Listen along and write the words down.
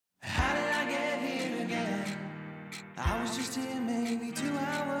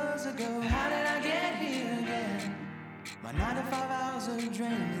My 9 to 5 hours are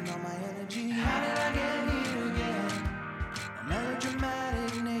draining all my energy. How did I get here again? A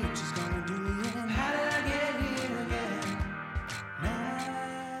melodramatic nature's gonna do me in. How did I get here again?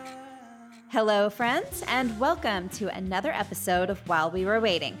 Now. Hello, friends, and welcome to another episode of While We Were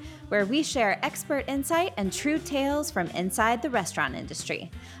Waiting, where we share expert insight and true tales from inside the restaurant industry.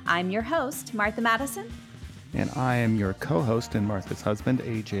 I'm your host, Martha Madison. And I am your co-host and Martha's husband,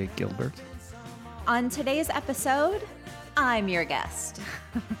 AJ Gilbert. On today's episode, I'm your guest,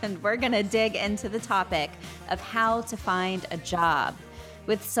 and we're going to dig into the topic of how to find a job.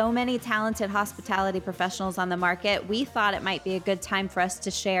 With so many talented hospitality professionals on the market, we thought it might be a good time for us to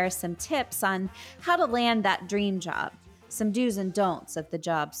share some tips on how to land that dream job, some do's and don'ts of the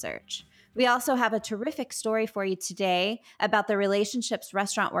job search. We also have a terrific story for you today about the relationships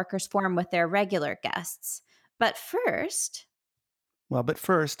restaurant workers form with their regular guests. But first,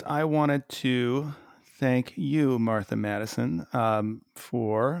 I wanted to thank you, Martha Madison,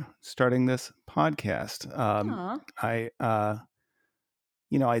 for starting this podcast.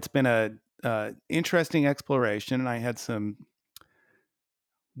 It's been a interesting exploration, and I had some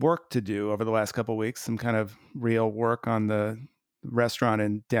work to do over the last couple of weeks, some kind of real work on the restaurant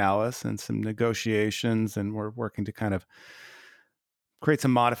in Dallas and some negotiations, and we're working to kind of create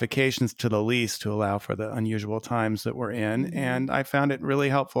some modifications to the lease to allow for the unusual times that we're in. Mm-hmm. And I found it really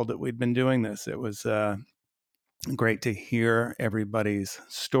helpful that we'd been doing this. It was great to hear everybody's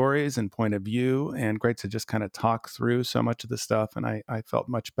stories and point of view, and great to just kind of talk through so much of the stuff. And I felt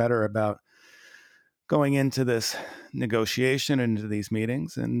much better about going into this negotiation and into these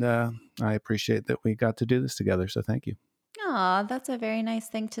meetings. And I appreciate that we got to do this together. So thank you. Oh, that's a very nice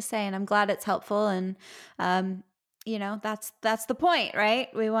thing to say, and I'm glad it's helpful. And that's the point, right?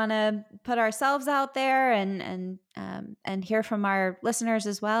 We want to put ourselves out there and hear from our listeners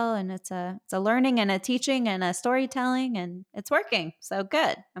as well. And it's a learning and a teaching and a storytelling, and it's working. So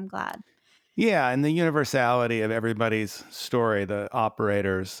good. I'm glad. Yeah, and the universality of everybody's story, the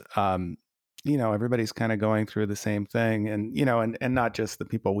operators. Everybody's kind of going through the same thing, and and not just the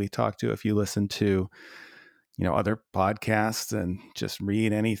people we talk to. If you listen to other podcasts and just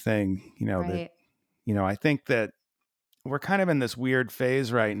read anything, Right. I think that we're kind of in this weird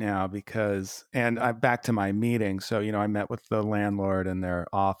phase right now because, and I'm back to my meeting. So, I met with the landlord in their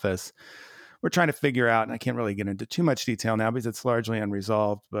office. We're trying to figure out, and I can't really get into too much detail now because it's largely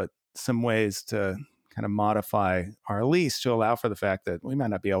unresolved, but some ways to kind of modify our lease to allow for the fact that we might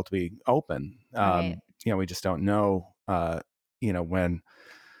not be able to be open. Right. We just don't know, when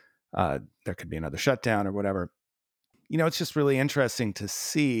there could be another shutdown or whatever. It's just really interesting to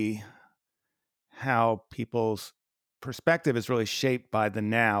see how people's perspective is really shaped by the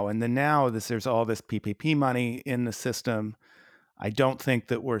now. And the now, there's all this PPP money in the system. I don't think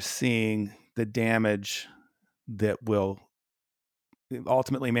that we're seeing the damage that will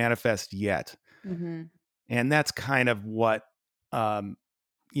ultimately manifest yet. Mm-hmm. And that's kind of what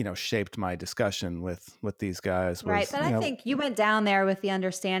shaped my discussion with these guys. Right. But I think you went down there with the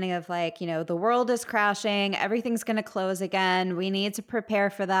understanding of the world is crashing. Everything's going to close again. We need to prepare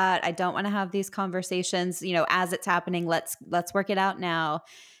for that. I don't want to have these conversations, as it's happening. Let's work it out now.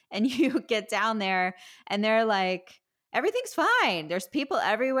 And you get down there and they're like, everything's fine. There's people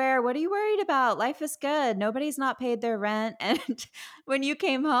everywhere. What are you worried about? Life is good. Nobody's not paid their rent. And when you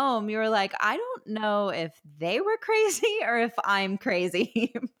came home, you were like, I don't know if they were crazy or if I'm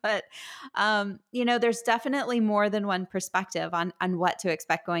crazy. But, there's definitely more than one perspective on what to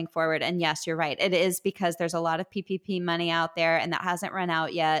expect going forward. And yes, you're right. It is because there's a lot of PPP money out there and that hasn't run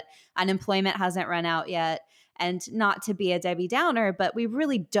out yet. Unemployment hasn't run out yet. And not to be a Debbie Downer, but we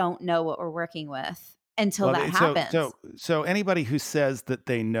really don't know what we're working with until that happens. So anybody who says that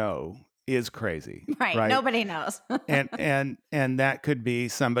they know is crazy. Right. Nobody knows. and that could be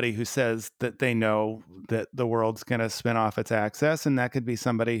somebody who says that they know that the world's going to spin off its axis, and that could be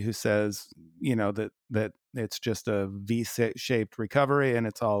somebody who says, that it's just a V-shaped recovery and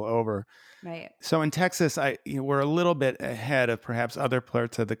it's all over. Right. So in Texas, we're a little bit ahead of perhaps other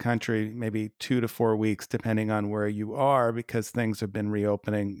parts of the country, maybe 2 to 4 weeks, depending on where you are, because things have been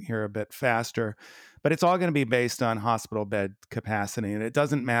reopening here a bit faster. But it's all going to be based on hospital bed capacity. And it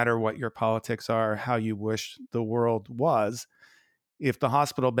doesn't matter what your politics are, how you wish the world was. If the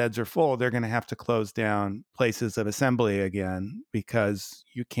hospital beds are full, they're going to have to close down places of assembly again because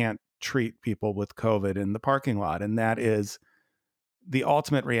you can't treat people with COVID in the parking lot. And that is the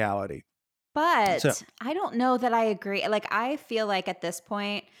ultimate reality. But I don't know that I agree. I feel like at this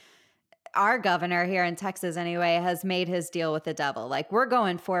point, our governor here in Texas anyway has made his deal with the devil. We're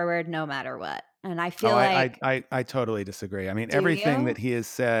going forward no matter what. And I feel I totally disagree. I mean, everything that he has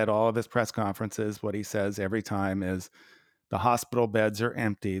said, all of his press conferences, what he says every time is The hospital beds are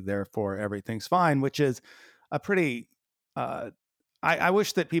empty, therefore everything's fine, which is a pretty, I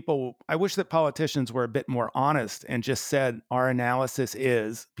wish that politicians were a bit more honest and just said, our analysis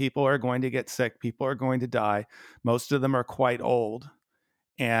is people are going to get sick, people are going to die. Most of them are quite old.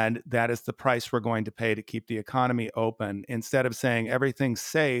 And that is the price we're going to pay to keep the economy open, instead of saying everything's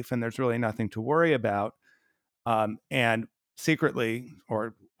safe and there's really nothing to worry about. And secretly,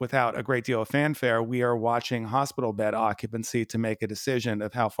 or without a great deal of fanfare, we are watching hospital bed occupancy to make a decision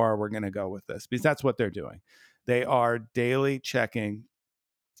of how far we're going to go with this, because that's what they're doing. They are daily checking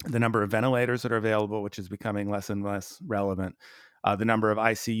the number of ventilators that are available, which is becoming less and less relevant, the number of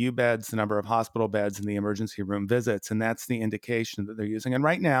ICU beds, the number of hospital beds, and the emergency room visits. And that's the indication that they're using. And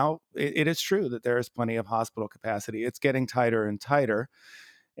right now, it is true that there is plenty of hospital capacity. It's getting tighter and tighter.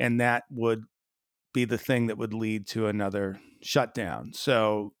 And that would be the thing that would lead to another shutdown.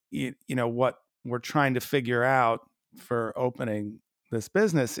 So, what we're trying to figure out for opening this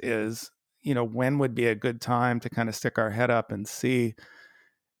business is, when would be a good time to kind of stick our head up and see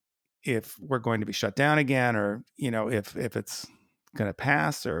if we're going to be shut down again, or, if it's going to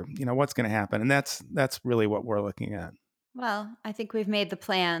pass, or, what's going to happen. And that's really what we're looking at. Well, I think we've made the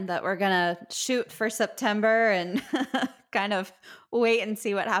plan that we're going to shoot for September and kind of wait and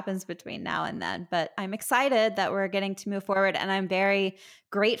see what happens between now and then. But I'm excited that we're getting to move forward. And I'm very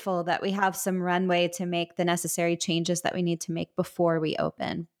grateful that we have some runway to make the necessary changes that we need to make before we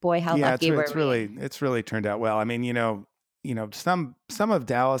open. Boy, how lucky were we. It's really turned out well. I mean, some of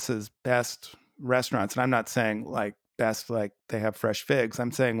Dallas's best restaurants, and I'm not saying like best like they have fresh figs.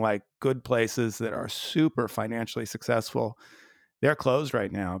 I'm saying like good places that are super financially successful, they're closed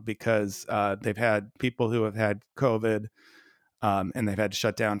right now because they've had people who have had COVID, and they've had to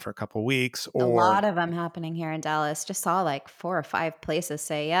shut down for a couple of weeks. Or a lot of them happening here in Dallas. Just saw like 4 or 5 places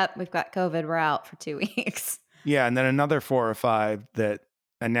say, yep, we've got COVID, we're out for 2 weeks. Yeah, and then another 4 or 5 that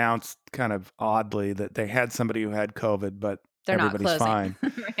announced kind of oddly that they had somebody who had COVID, but they're everybody's fine.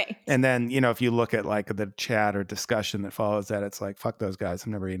 Right. And then, if you look at like the chat or discussion that follows that, it's like, fuck those guys,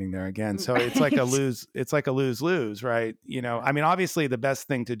 I'm never eating there again. So it's like a lose-lose, right? I mean, obviously the best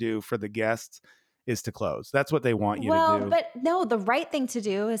thing to do for the guests is to close. That's what they want you to do. Well, but no, the right thing to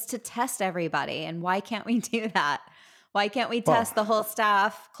do is to test everybody. And why can't we do that? Why can't we test the whole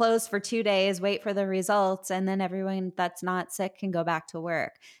staff, close for 2 days, wait for the results, and then everyone that's not sick can go back to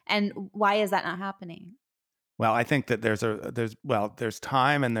work? And why is that not happening? Well, I think that there's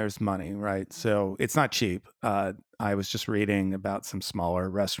time and there's money, right? So it's not cheap. I was just reading about some smaller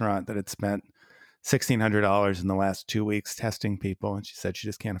restaurant that had spent $1,600 in the last 2 weeks testing people, and she said she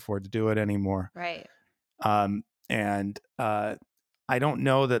just can't afford to do it anymore. Right. And I don't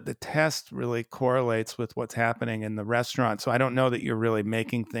know that the test really correlates with what's happening in the restaurant. So I don't know that you're really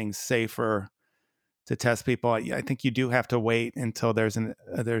making things safer to test people. I think you do have to wait until there's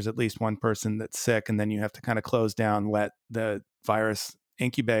at least one person that's sick, and then you have to kind of close down, let the virus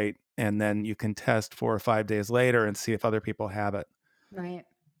incubate, and then you can test 4 or 5 days later and see if other people have it. Right.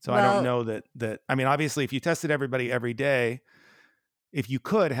 So I don't know that. I mean, obviously, if you tested everybody every day, if you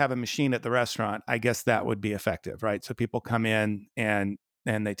could have a machine at the restaurant, I guess that would be effective, right? So people come in and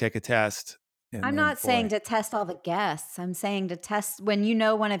they take a test. I'm not saying to test all the guests. I'm saying to test when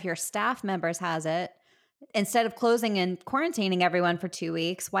one of your staff members has it. Instead of closing and quarantining everyone for 2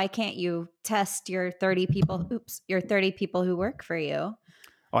 weeks, why can't you test your 30 people? Your 30 people who work for you.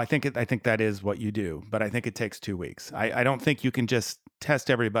 Oh, I think that is what you do, but I think it takes 2 weeks. I don't think you can just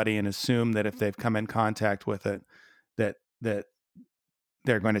test everybody and assume that if they've come in contact with it, that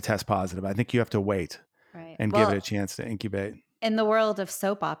they're going to test positive. I think you have to wait and give it a chance to incubate. In the world of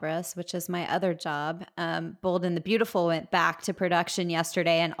soap operas, which is my other job, Bold and the Beautiful went back to production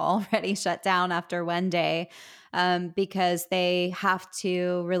yesterday and already shut down after one day because they have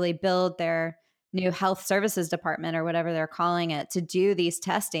to really build their new health services department or whatever they're calling it to do these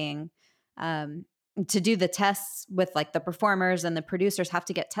testing, to do the tests with like the performers and the producers have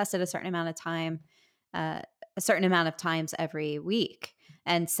to get tested a certain amount of times every week.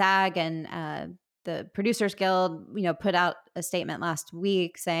 And SAG and the Producers Guild, put out a statement last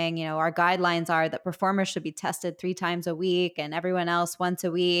week saying, our guidelines are that performers should be tested 3 times a week and everyone else once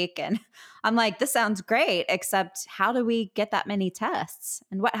a week. And I'm like, this sounds great, except how do we get that many tests?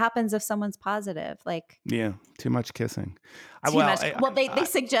 And what happens if someone's positive? Yeah, too much kissing. They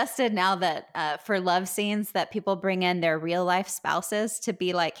suggested now that for love scenes that people bring in their real life spouses to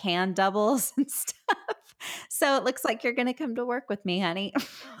be like hand doubles and stuff. So it looks like you're going to come to work with me, honey.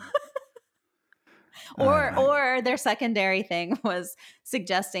 Or their secondary thing was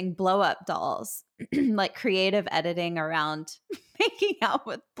suggesting blow up dolls, like creative editing around making out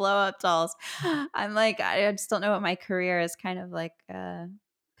with blow up dolls. I'm like, I just don't know what my career is kind of like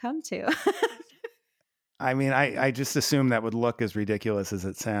come to. I mean, I just assume that would look as ridiculous as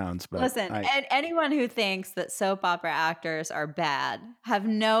it sounds. But Listen, and anyone who thinks that soap opera actors are bad have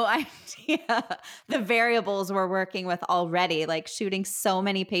no idea the variables we're working with already, like shooting so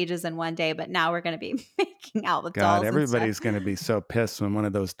many pages in one day, but now we're going to be making out with dolls. God, everybody's going to be so pissed when one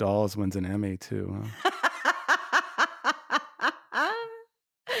of those dolls wins an Emmy too.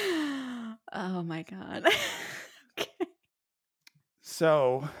 Oh my God. Okay.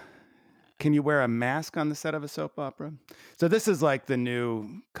 So, can you wear a mask on the set of a soap opera? So this is like the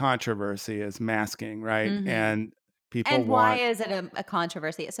new controversy is masking, right? Mhm. And people And why want. is it a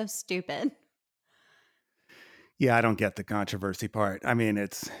controversy? It's so stupid. Yeah, I don't get the controversy part. I mean,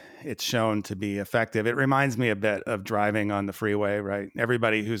 it's shown to be effective. It reminds me a bit of driving on the freeway, right?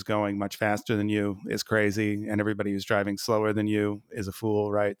 Everybody who's going much faster than you is crazy, and everybody who's driving slower than you is a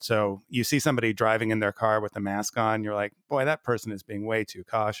fool, right? So you see somebody driving in their car with a mask on, you're like, boy, that person is being way too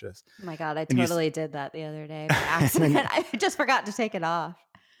cautious. Oh my God, I And you totally did that the other day by accident. I just forgot to take it off.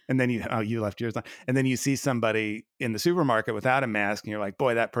 And then you left yours on. And then you see somebody in the supermarket without a mask, and you're like,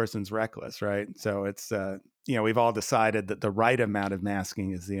 boy, that person's reckless, right? So it's we've all decided that the right amount of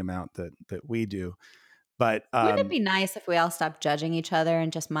masking is the amount that we do. But Wouldn't it be nice if we all stopped judging each other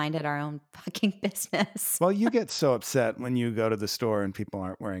and just minded our own fucking business? well, you get so upset when you go to the store and people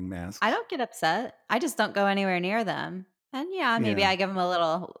aren't wearing masks. I don't get upset. I just don't go anywhere near them. And yeah, maybe Yeah. I give them a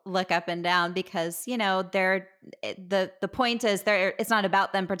little look up and down because, the point is it's not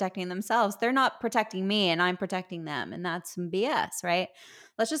about them protecting themselves. They're not protecting me and I'm protecting them. And that's some BS, right?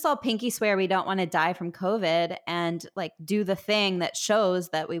 Let's just all pinky swear we don't want to die from COVID and like do the thing that shows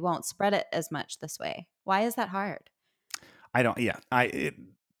that we won't spread it as much this way. Why is that hard? I don't. Yeah.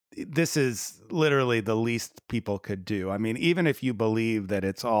 This is literally the least people could do. I mean, even if you believe that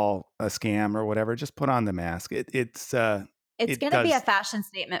it's all a scam or whatever, just put on the mask. It's It going to be a does. fashion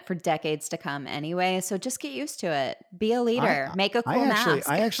statement for decades to come anyway. So just get used to it. Be a leader. Make a cool mask.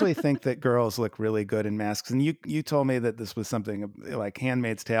 I actually think that girls look really good in masks. And you told me that this was something like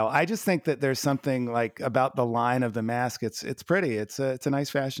Handmaid's Tale. I just think that there's something like about the line of the mask. It's pretty. It's a nice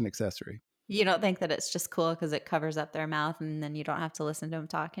fashion accessory. You don't think that it's just cool because it covers up their mouth and then you don't have to listen to them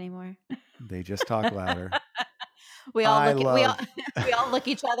talk anymore? They just talk louder. We all I look love. we all look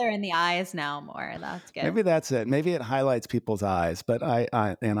each other in the eyes now more. That's good. Maybe that's it. Maybe it highlights people's eyes. But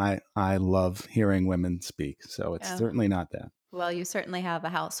I love hearing women speak. So it's Yeah. certainly not that. Well, you certainly have a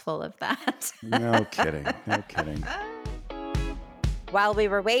house full of that. No kidding. No kidding. While We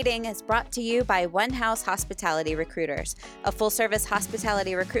Were Waiting is brought to you by One House Hospitality Recruiters, a full-service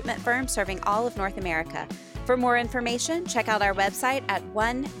hospitality recruitment firm serving all of North America. For more information, check out our website at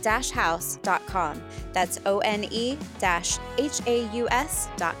one-house.com. That's one-haus.com.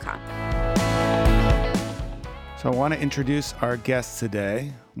 So I want to introduce our guest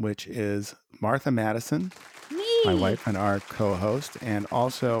today, which is Martha Madison, my wife and our co-host, and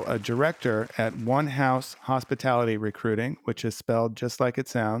also a director at One House Hospitality Recruiting, which is spelled just like it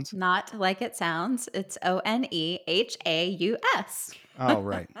sounds. Not like it sounds. It's ONEHAUS. Oh,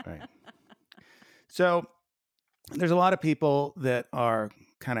 right. So there's a lot of people that are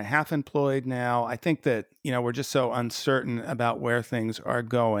kind of half employed now. I think that, we're just so uncertain about where things are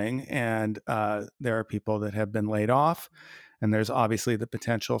going. And there are people that have been laid off. And there's obviously the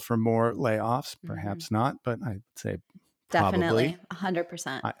potential for more layoffs, perhaps not, but I'd say Definitely, probably.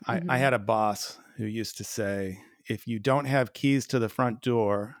 100%. I had a boss who used to say, if you don't have keys to the front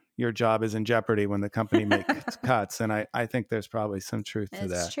door, your job is in jeopardy when the company makes cuts. And I think there's probably some truth to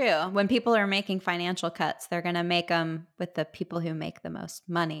that. It's true. When people are making financial cuts, they're going to make them with the people who make the most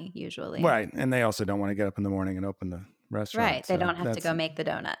money, usually. Right. And they also don't want to get up in the morning and open the restaurant. Right. They don't have to go make the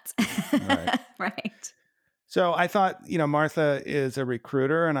donuts. Right. Right. So I thought, Martha is a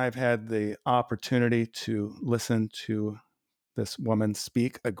recruiter, and I've had the opportunity to listen to this woman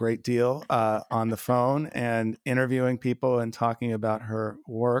speak a great deal on the phone and interviewing people and talking about her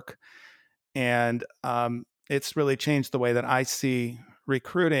work. And it's really changed the way that I see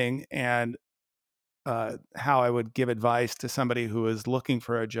recruiting and how I would give advice to somebody who is looking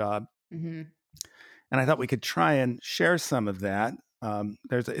for a job. Mm-hmm. And I thought we could try and share some of that.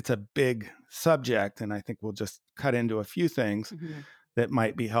 It's a big subject, and I think we'll just cut into a few things that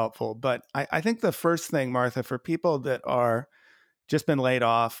might be helpful. But I think the first thing, Martha, for people that are just been laid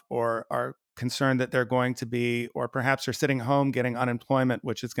off or are concerned that they're going to be, or perhaps are sitting home getting unemployment,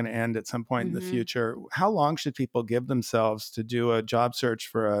 which is going to end at some point in the future, how long should people give themselves to do a job search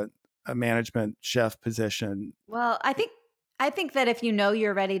for a management chef position? Well, I think that if you know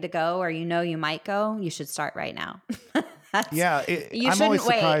you're ready to go or you know you might go, you should start right now. That's Yeah, you I'm always shouldn't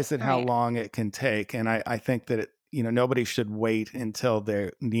wait. surprised at how Right. long it can take, and I think that nobody should wait until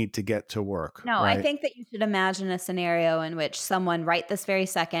they need to get to work, No, I right? think that you should imagine a scenario in which someone right this very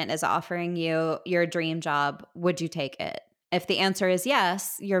second is offering you your dream job. Would you take it? If the answer is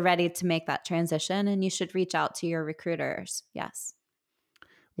yes, you're ready to make that transition and you should reach out to your recruiters. Yes.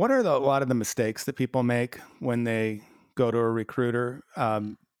 What are a lot of the mistakes that people make when they go to a recruiter?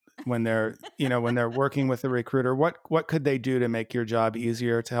 When they're when they're working with a recruiter, what could they do to make your job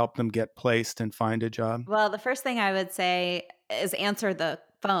easier to help them get placed and find a job? Well, the first thing I would say is answer the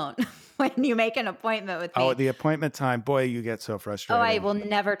phone when you make an appointment with Oh, me. the appointment time, boy, you get so Oh, I frustrated. will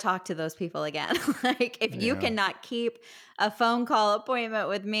never talk to those people again. Like, if you Yeah. cannot keep a phone call appointment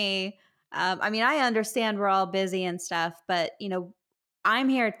with me, I mean, I understand we're all busy and stuff, but I'm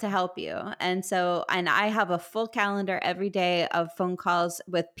here to help you. And I have a full calendar every day of phone calls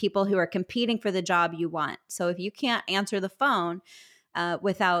with people who are competing for the job you want. So if you can't answer the phone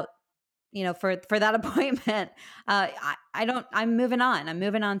without for that appointment, I don't, I'm moving on. I'm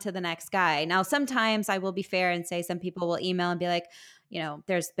moving on to the next guy. Now, sometimes I will be fair and say some people will email and be like,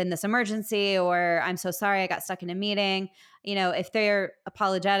 there's been this emergency, or I'm so sorry, I got stuck in a meeting. If they're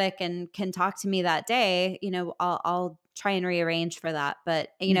apologetic and can talk to me that day, I'll try and rearrange for that. But,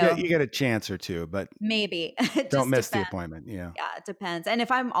 You get a chance or two, but maybe it don't just miss the depends. appointment. Yeah. Yeah, it depends. And if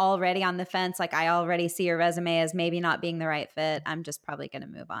I'm already on the fence, like I already see your resume as maybe not being the right fit, I'm just probably going to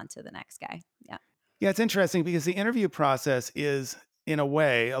move on to the next guy. Yeah. Yeah, it's interesting because the interview process is, in a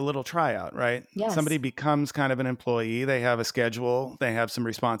way, a little tryout, right? Somebody Yes. becomes kind of an employee. They have a schedule, they have some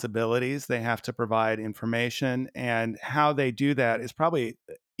responsibilities, they have to provide information. And how they do that is probably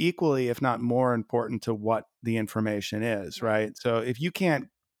equally, if not more important to what the information is, right? So if you can't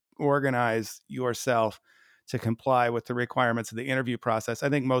organize yourself to comply with the requirements of the interview process, I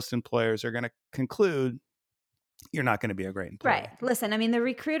think most employers are going to conclude you're not going to be a great Right. employee. Listen, I mean, the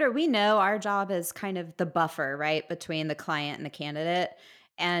recruiter, we know our job is kind of the buffer, right, between the client and the candidate.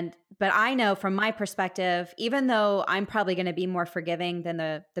 But I know from my perspective, even though I'm probably going to be more forgiving than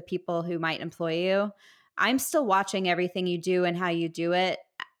the people who might employ you, I'm still watching everything you do and how you do it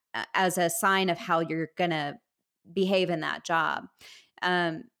as a sign of how you're going to behave in that job.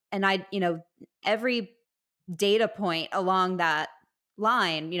 And every data point along that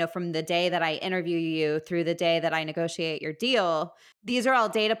line, from the day that I interview you through the day that I negotiate your deal, these are all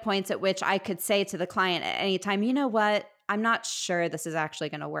data points at which I could say to the client at any time, you know what? I'm not sure this is actually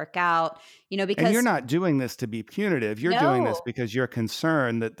going to work out, And you're because not doing this to be punitive. You're doing this no, because you're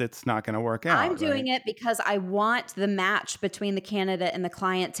concerned that that's not going to work I'm out, right? doing it because I want the match between the candidate and the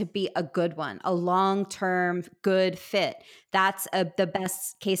client to be a good one, a long-term good fit. That's the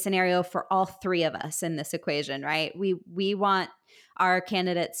best case scenario for all three of us in this equation, right? We want our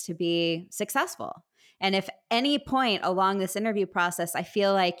candidates to be successful. And if any point along this interview process I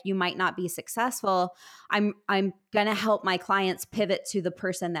feel like you might not be successful, I'm going to help my clients pivot to the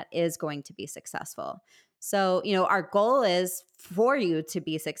person that is going to be successful. So, our goal is for you to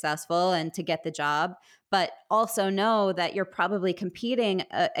be successful and to get the job, but also know that you're probably competing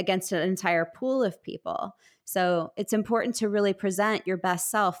against an entire pool of people. So it's important to really present your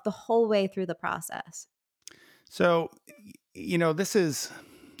best self the whole way through the process. So, this is,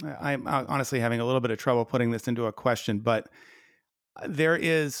 I'm honestly having a little bit of trouble putting this into a question, but there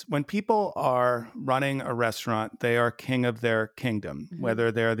is, when people are running a restaurant, they are king of their kingdom, Mhm.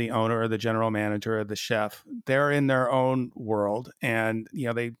 whether they're the owner or the general manager or the chef. They're in their own world, and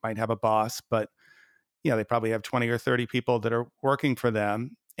they might have a boss, but they probably have 20 or 30 people that are working for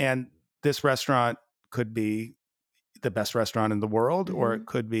them. And this restaurant could be the best restaurant in the world, or it Mhm.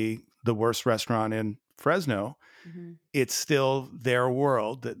 could be the worst restaurant in Fresno. Mhm. It's still their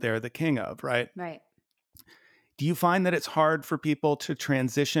world that they're the king of, right? Right. Do you find that it's hard for people to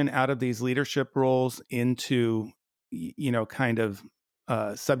transition out of these leadership roles into, kind of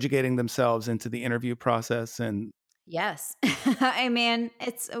subjugating themselves into the interview process? And Yes. I mean,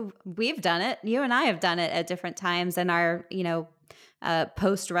 we've done it. You and I have done it at different times in our,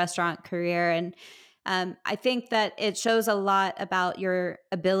 post restaurant career. And I think that it shows a lot about your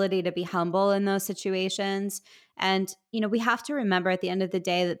ability to be humble in those situations. And, we have to remember at the end of the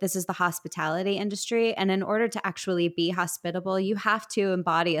day that this is the hospitality industry. And in order to actually be hospitable, you have to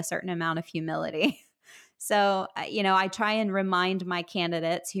embody a certain amount of humility. So, I try and remind my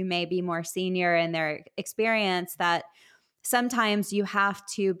candidates who may be more senior in their experience that sometimes you have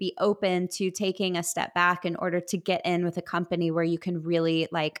to be open to taking a step back in order to get in with a company where you can really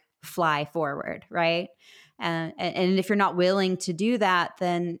like fly forward, right? And if you're not willing to do that,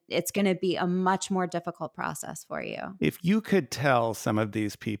 then it's going to be a much more difficult process for you. If you could tell some of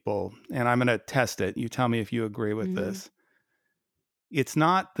these people, and I'm going to test it, you tell me if you agree with this. It's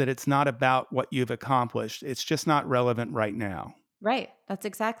not that it's not about what you've accomplished. It's just not relevant right now. Right. That's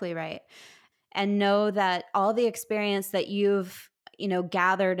exactly right. And know that all the experience that you've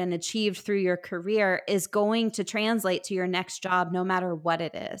gathered and achieved through your career is going to translate to your next job no matter what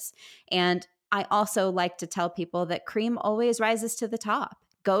it is. And I also like to tell people that cream always rises to the top.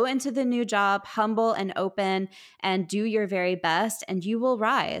 Go into the new job humble and open and do your very best, and you will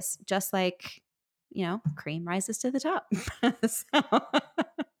rise, just like cream rises to the top.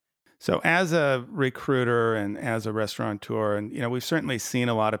 So as a recruiter and as a restaurateur, and we've certainly seen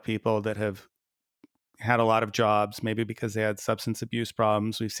a lot of people that have had a lot of jobs, maybe because they had substance abuse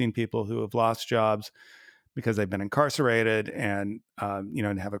problems. We've seen people who have lost jobs because they've been incarcerated and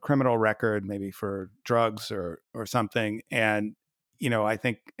and have a criminal record, maybe for drugs or something. And I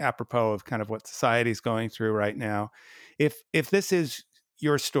think apropos of kind of what society's going through right now, if this is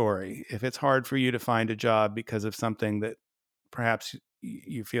your story, if it's hard for you to find a job because of something that perhaps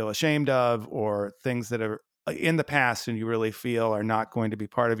you feel ashamed of, or things that are in the past and you really feel are not going to be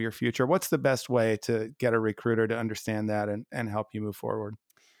part of your future, what's the best way to get a recruiter to understand that and help you move forward?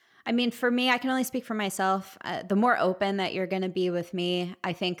 I mean, for me, I can only speak for myself. The more open that you're going to be with me,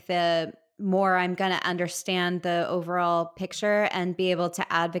 I think the more I'm going to understand the overall picture and be able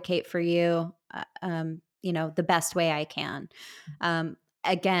to advocate for you, the best way I can.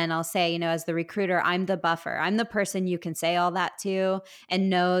 Again, I'll say, as the recruiter, I'm the buffer. I'm the person you can say all that to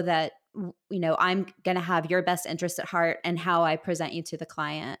and know that, I'm going to have your best interest at heart and how I present you to the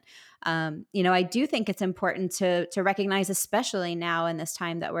client. I do think it's important to recognize, especially now in this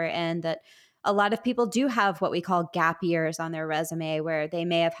time that we're in, that a lot of people do have what we call gap years on their resume, where they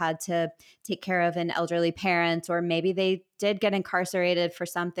may have had to take care of an elderly parent, or maybe they did get incarcerated for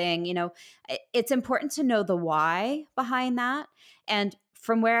something. It's important to know the why behind that. And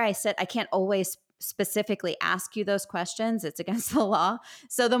from where I sit, I can't always specifically ask you those questions. It's against the law.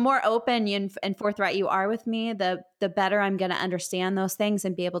 So the more open and forthright you are with me, the better I'm going to understand those things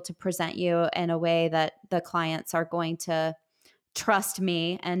and be able to present you in a way that the clients are going to trust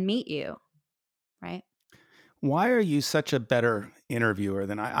me and meet you. Right? Why are you such a better interviewer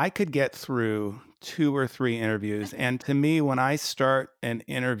than I could get through 2 or 3 interviews. And to me, when I start an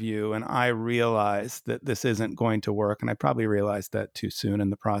interview and I realize that this isn't going to work, and I probably realized that too soon in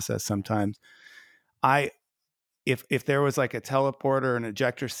the process sometimes, I if there was like a teleporter, an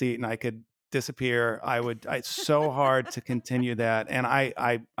ejector seat, and I could disappear, it's so hard to continue that. And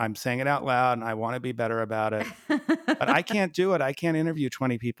I'm saying it out loud and I want to be better about it, but I can't do it. I can't interview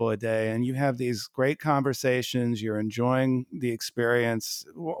 20 people a day. And you have these great conversations. You're enjoying the experience.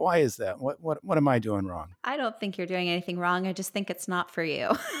 Why is that? What am I doing wrong? I don't think you're doing anything wrong. I just think it's not for you.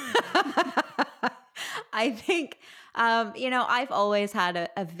 I think, I've always had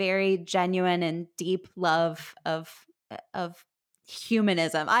a very genuine and deep love of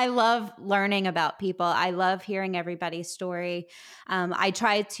humanism. I love learning about people. I love hearing everybody's story. I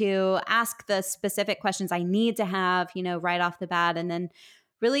try to ask the specific questions I need to have, right off the bat, and then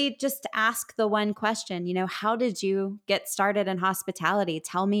really just ask the one question, how did you get started in hospitality?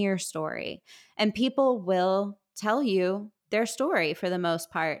 Tell me your story. And people will tell you their story for the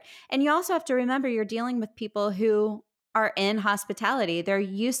most part. And you also have to remember you're dealing with people who are in hospitality. They're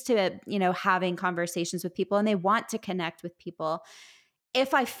used to, having conversations with people and they want to connect with people.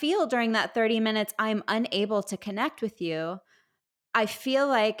 If I feel during that 30 minutes I'm unable to connect with you, I feel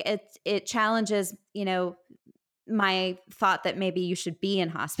like it challenges, my thought that maybe you should be in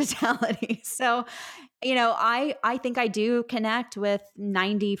hospitality. So, I think I do connect with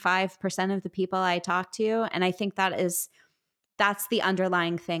 95% of the people I talk to. And I think that's the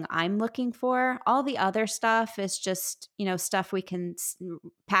underlying thing I'm looking for. All the other stuff is just, stuff we can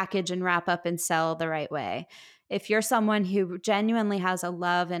package and wrap up and sell the right way. If you're someone who genuinely has a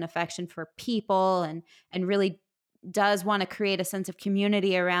love and affection for people and really does want to create a sense of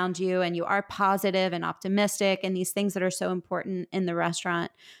community around you, and you are positive and optimistic and these things that are so important in the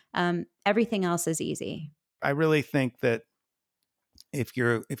restaurant, everything else is easy. I really think that if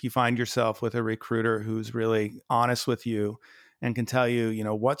you find yourself with a recruiter who's really honest with you and can tell you,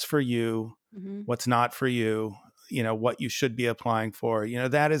 what's for you, what's not for you, what you should be applying for,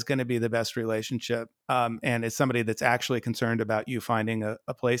 that is going to be the best relationship. And it's somebody that's actually concerned about you finding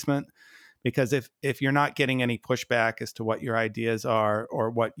a placement. Because if you're not getting any pushback as to what your ideas are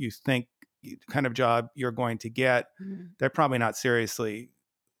or what you think kind of job you're going to get, they're probably not seriously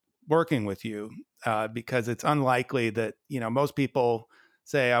working with you, because it's unlikely that, most people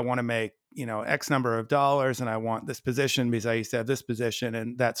say, I want to make, X number of dollars and I want this position because I used to have this position.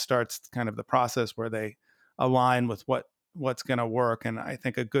 And that starts kind of the process where they align with what's going to work. And I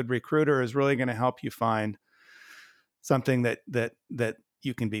think a good recruiter is really going to help you find something that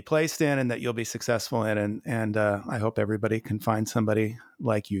you can be placed in and that you'll be successful in. And I hope everybody can find somebody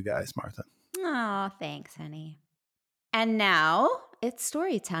like you guys, Martha. Oh, thanks, honey. And now it's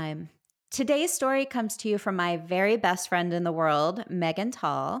story time. Today's story comes to you from my very best friend in the world, Megan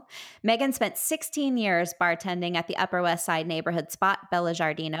Tall. Megan spent 16 years bartending at the Upper West Side neighborhood spot Bella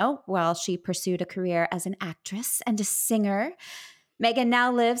Giardino while she pursued a career as an actress and a singer. Megan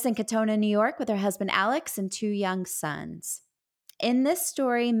now lives in Katona, New York with her husband Alex and 2 young sons. In this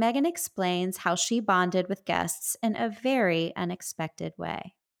story, Megan explains how she bonded with guests in a very unexpected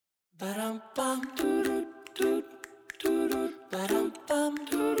way.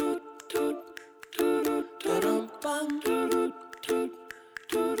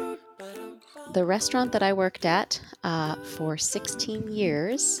 The restaurant that I worked at for 16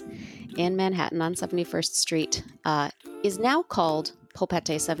 years in Manhattan on 71st Street is now called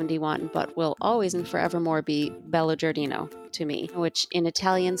Polpette 71, but will always and forevermore be Bella Giardino to me, which in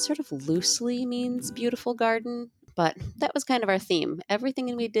Italian sort of loosely means beautiful garden, but that was kind of our theme.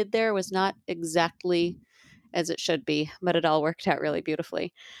 Everything we did there was not exactly as it should be, but it all worked out really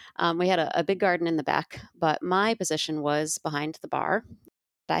beautifully. We had a big garden in the back, but my position was behind the bar.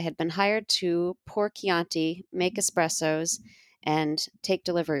 I had been hired to pour Chianti, make espressos, and take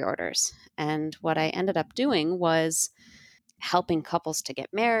delivery orders. And what I ended up doing was helping couples to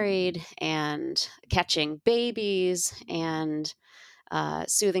get married and catching babies and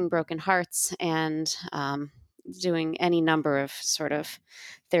soothing broken hearts and doing any number of sort of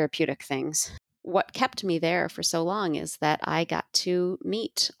therapeutic things. What kept me there for so long is that I got to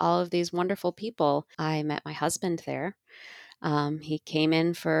meet all of these wonderful people. I met my husband there. He came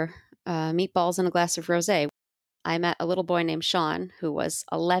in for meatballs and a glass of rosé. I met a little boy named Sean, who was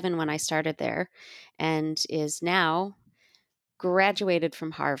 11 when I started there and is now graduated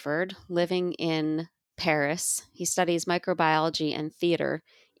from Harvard, living in Paris. He studies microbiology and theater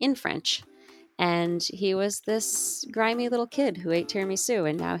in French. And he was this grimy little kid who ate tiramisu,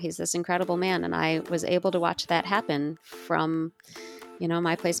 and now he's this incredible man. And I was able to watch that happen from,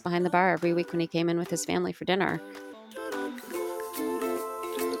 my place behind the bar every week when he came in with his family for dinner.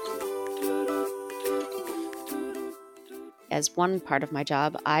 As one part of my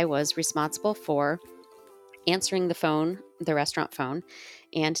job, I was responsible for answering the restaurant phone,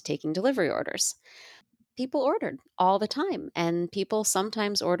 and taking delivery orders. People ordered all the time, and people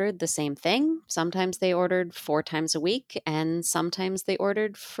sometimes ordered the same thing. Sometimes they ordered 4 times a week, and sometimes they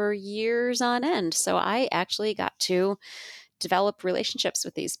ordered for years on end. So I actually got to develop relationships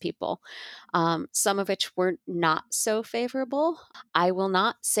with these people, some of which were not so favorable. I will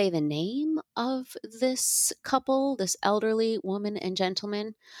not say the name of this couple, this elderly woman and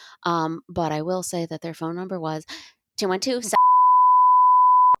gentleman, but I will say that their phone number was 212.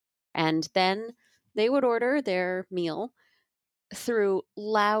 And then they would order their meal through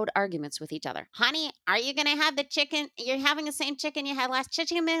loud arguments with each other. Honey, are you going to have the chicken? You're having the same chicken you had last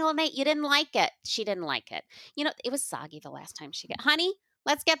chicken meal night. You didn't like it. She didn't like it. It was soggy the last time she got. Honey,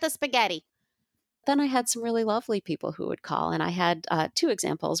 let's get the spaghetti. Then I had some really lovely people who would call, and I had 2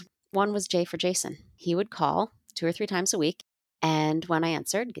 examples. One was Jay for Jason. He would call 2 or 3 times a week, and when I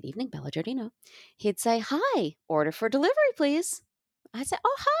answered, "Good evening, Bella Giardino," he'd say, "Hi, order for delivery, please." I said,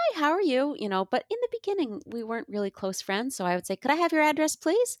 "Oh, hi, how are you?" But in the beginning, we weren't really close friends. So I would say, "Could I have your address,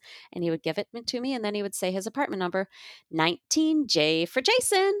 please?" And he would give it to me. And then he would say his apartment number, 19 J for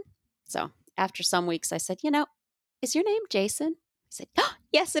Jason. So after some weeks, I said, "Is your name Jason?" He said, "Oh,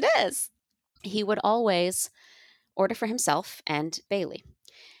 yes, it is." He would always order for himself and Bailey.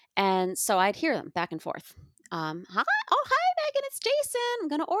 And so I'd hear them back and forth. Hi, Megan, it's Jason. I'm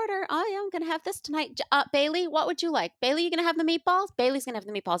going to order. Oh, yeah, I'm going to have this tonight. Bailey, what would you like? Bailey, you going to have the meatballs? Bailey's going to have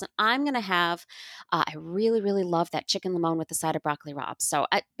the meatballs. And I'm going to have, I really, really love that chicken limon with the side of broccoli rabe. So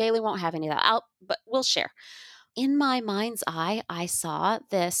Bailey won't have any of that, but we'll share. In my mind's eye, I saw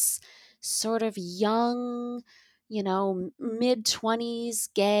this sort of young, mid-20s,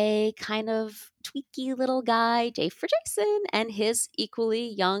 gay, kind of tweaky little guy, Jay for Jason, and his equally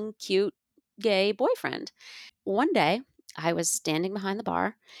young, cute, gay boyfriend. One day, I was standing behind the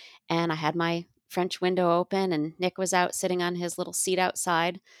bar, and I had my French window open, and Nick was out sitting on his little seat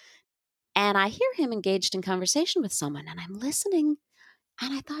outside, and I hear him engaged in conversation with someone, and I'm listening,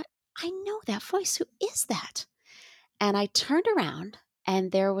 and I thought, I know that voice. Who is that? And I turned around,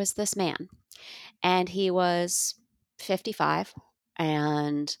 and there was this man, and he was 55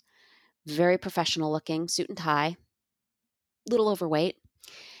 and very professional looking, suit and tie, little overweight.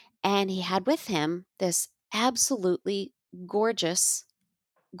 And he had with him this absolutely gorgeous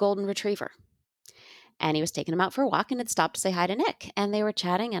golden retriever. And he was taking him out for a walk and had stopped to say hi to Nick. And they were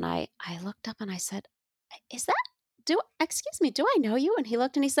chatting, and I looked up and I said, excuse me, do I know you? And he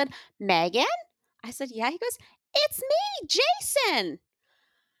looked and he said, Megan? I said, yeah. He goes, it's me, Jason.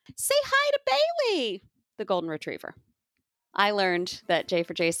 Say hi to Bailey, the golden retriever. I learned that J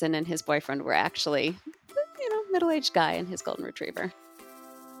for Jason and his boyfriend were actually, middle-aged guy and his golden retriever.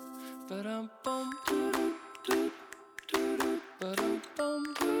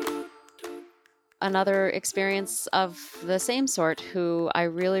 Another experience of the same sort who I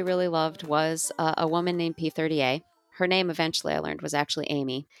really, really loved was a woman named P30A. Her name eventually I learned was actually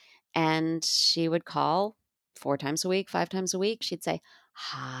Amy. And she would call 4 times a week, 5 times a week. She'd say,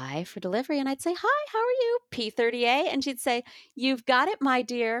 hi for delivery. And I'd say, hi, how are you, P30A? And she'd say, you've got it, my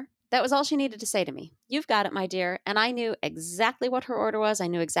dear. That was all she needed to say to me. You've got it, my dear. And I knew exactly what her order was. I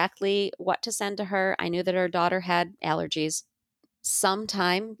knew exactly what to send to her. I knew that her daughter had allergies.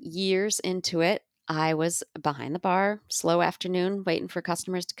 Sometime years into it, I was behind the bar, slow afternoon, waiting for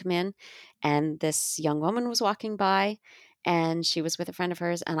customers to come in. And this young woman was walking by, and she was with a friend of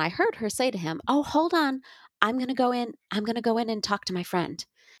hers. And I heard her say to him, oh, hold on. I'm going to go in and talk to my friend.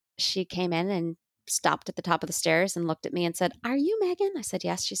 She came in and stopped at the top of the stairs and looked at me and said, are you Megan? I said,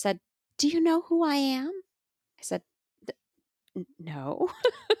 yes. She said, do you know who I am? I said, no.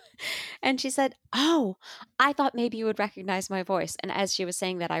 And she said, oh, I thought maybe you would recognize my voice. And as she was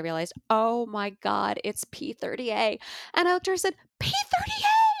saying that, I realized, oh my God, it's P30A. And I looked at her and said, P30A?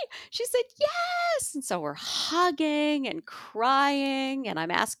 She said, yes. And so we're hugging and crying, and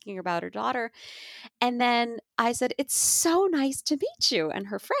I'm asking her about her daughter. And then I said, it's so nice to meet you. And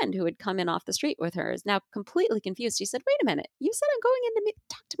her friend who had come in off the street with her is now completely confused. She said, wait a minute, you said I'm going in to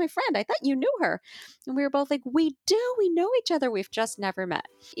talk to my friend. I thought you knew her. And we were both like, we do. We know each other. We've just never met.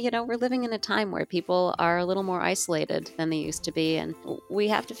 We're living in a time where people are a little more isolated than they used to be. And we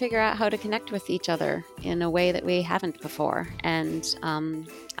have to figure out how to connect with each other in a way that we haven't before. And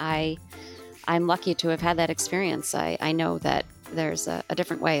I'm lucky to have had that experience. I know that there's a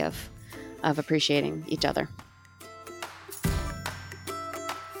different way of appreciating each other.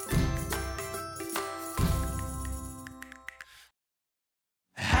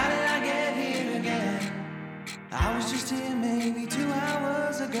 How did I get here again? I was just here maybe 2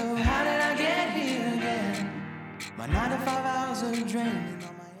 hours ago. How did I get here again? My 9 to 5 hours are draining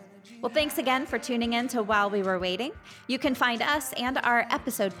all my energy. Well, thanks again for tuning in to While We Were Waiting. You can find us and our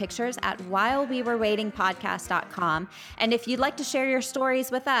episode pictures at whilewewerewaitingpodcast.com. And if you'd like to share your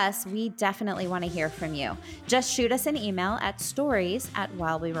stories with us, we definitely want to hear from you. Just shoot us an email at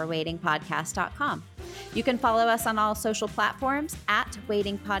stories@whilewewerewaitingpodcast.com. You can follow us on all social platforms at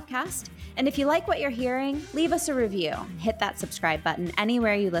Waiting Podcast. And if you like what you're hearing, leave us a review. Hit that subscribe button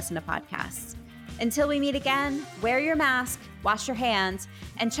anywhere you listen to podcasts. Until we meet again, wear your mask, wash your hands,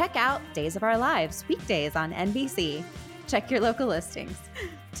 and check out Days of Our Lives, weekdays on NBC. Check your local listings.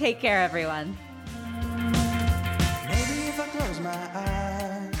 Take care, everyone. Maybe if I close my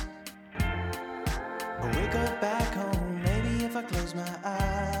eyes, or wake up back home. Maybe if I close my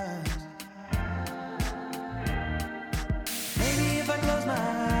eyes.